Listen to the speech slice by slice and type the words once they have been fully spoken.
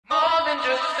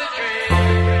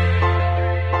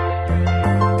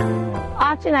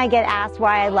Often I get asked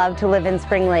why I love to live in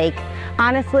Spring Lake.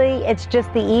 Honestly, it's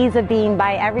just the ease of being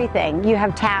by everything. You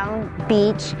have town,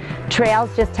 beach,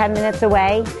 trails just 10 minutes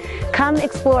away. Come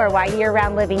explore why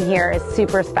year-round living here is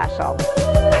super special.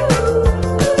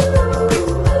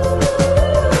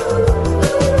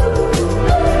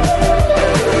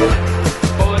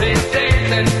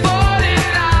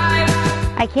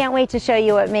 I can't wait to show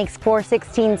you what makes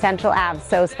 416 Central Ave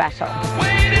so special.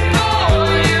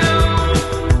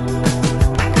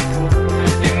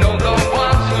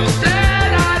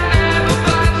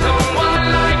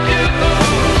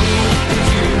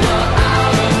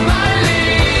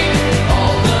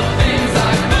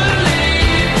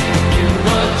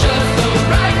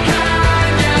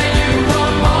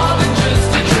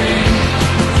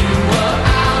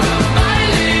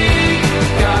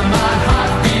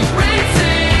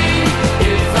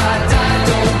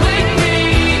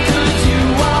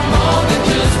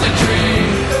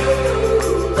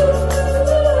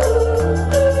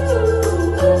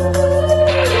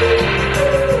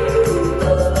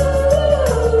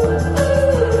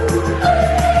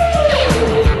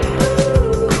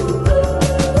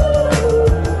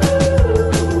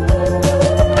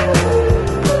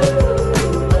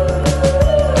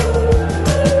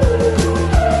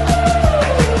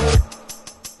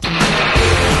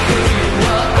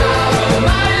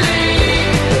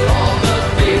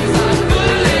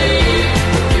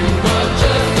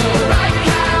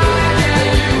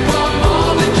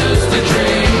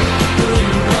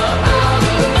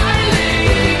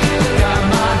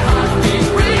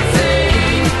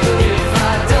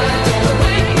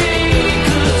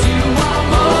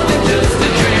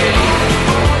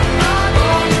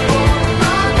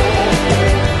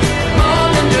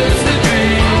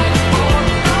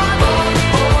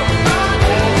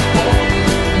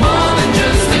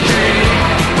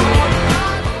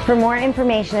 For more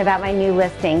information about my new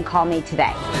listing, call me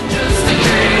today.